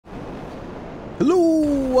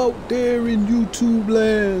Hello out there in YouTube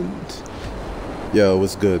land. Yo,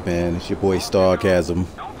 what's good, man? It's your boy Starcasm.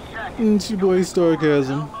 It's your boy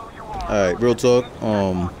Starcasm. Alright, real talk.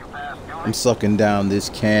 I'm sucking down this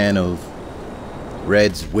can of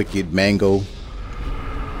Red's Wicked Mango.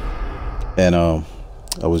 And I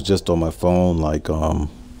was just on my phone, like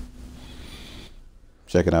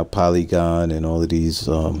checking out Polygon and all of these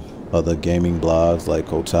other gaming blogs like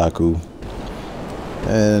Kotaku.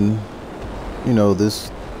 And you know,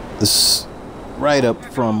 this write-up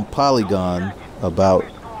from Polygon about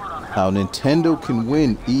how Nintendo can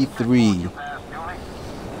win E3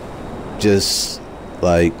 just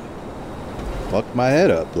like fucked my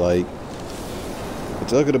head up. Like, we're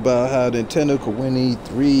talking about how Nintendo could win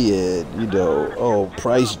E3 and, you know, oh,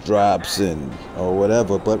 price drops and or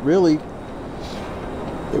whatever, but really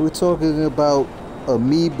they were talking about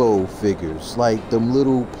amiibo figures, like them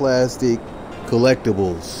little plastic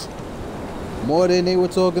collectibles, more than they were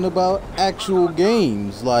talking about actual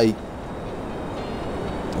games. Like,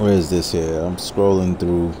 where is this here? I'm scrolling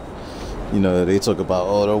through. You know, they talk about,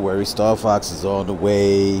 oh, don't worry, Star Fox is on the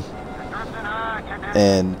way,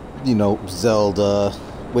 and you know, Zelda,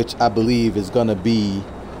 which I believe is gonna be,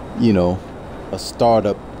 you know, a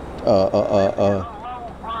startup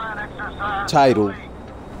title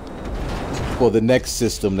for the next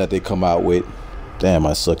system that they come out with. Damn,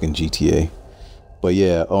 I suck in GTA. But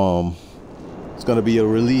yeah, it's gonna be a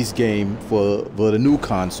release game for the new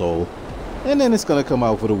console, and then it's gonna come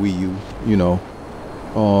out for the Wii U. You know,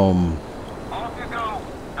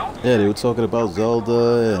 yeah, they were talking about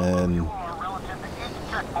Zelda and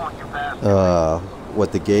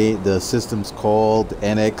what the system's called,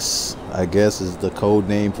 NX, I guess is the code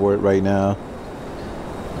name for it right now,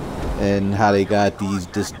 and how they got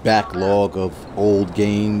this backlog of old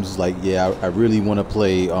games. Like, yeah, I really want to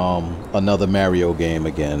play another Mario game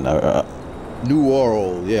again. New or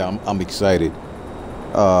old, yeah, I'm excited.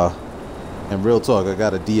 And real talk, I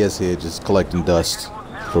got a DS here just collecting dust,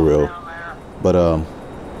 for real. But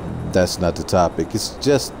that's not the topic. It's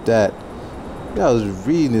just that, yeah, I was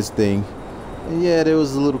reading this thing, and yeah, there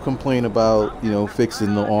was a little complaint about, you know,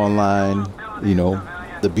 fixing the online, you know,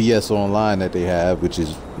 the BS online that they have, which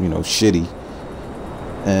is, you know, shitty.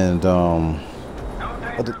 And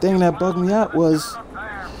but the thing that bugged me out was,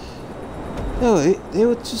 yo, they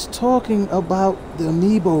were just talking about the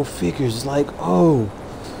amiibo figures, like, oh,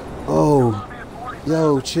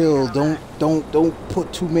 yo, chill, don't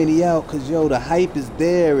put too many out, cause yo, the hype is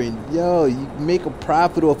there, and yo, you make a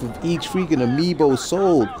profit off of each freaking amiibo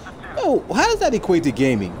sold. Yo, how does that equate to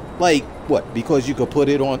gaming? Like, what? Because you could put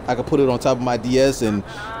it on, I could put it on top of my DS and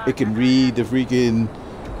it can read the freaking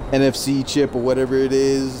NFC chip or whatever it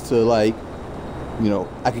is to, like, you know,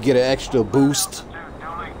 I could get an extra boost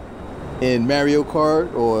in Mario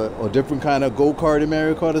Kart, or different kind of go-kart in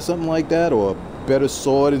Mario Kart or something like that, or a better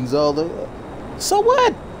sword in Zelda. So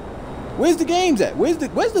what? Where's the games at? Where's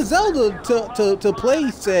the Zelda to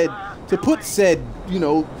play said, to put said, you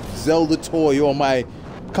know, Zelda toy on my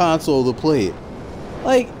console to play it?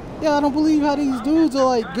 Like, yeah, I don't believe how these dudes are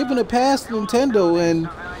like giving a pass to Nintendo. And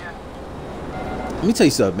let me tell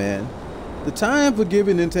you something, man. The time for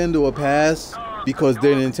giving Nintendo a pass because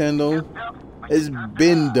they're Nintendo has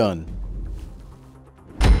been done.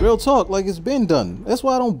 Real talk, like, it's been done. That's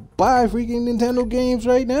why I don't buy freaking Nintendo games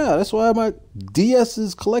right now. That's why my DS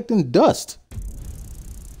is collecting dust,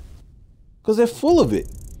 because they're full of it.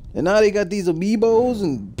 And now they got these amiibos,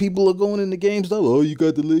 and people are going into GameStop. Oh, you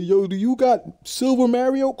got yo, do you got Silver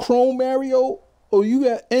Mario, Chrome Mario? Oh, you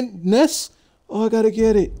got NES? Oh, I gotta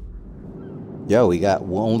get it. Yo, we got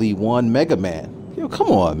only one Mega Man. Yo, come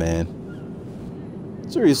on, man.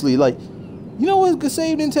 Seriously, like, you know what could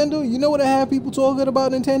save Nintendo? You know what I have people talking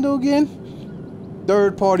about Nintendo again?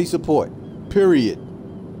 Third-party support. Period.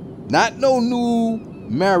 Not no new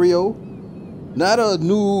Mario. Not a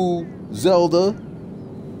new Zelda.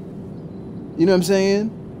 You know what I'm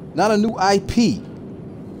saying? Not a new IP.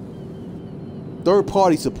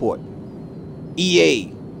 Third-party support.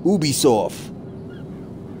 EA. Ubisoft.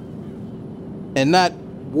 And not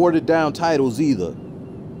watered-down titles either.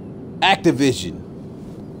 Activision.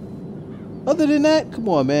 Other than that, come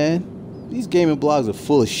on, man. These gaming blogs are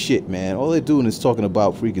full of shit, man. All they're doing is talking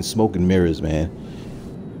about freaking smoke and mirrors, man.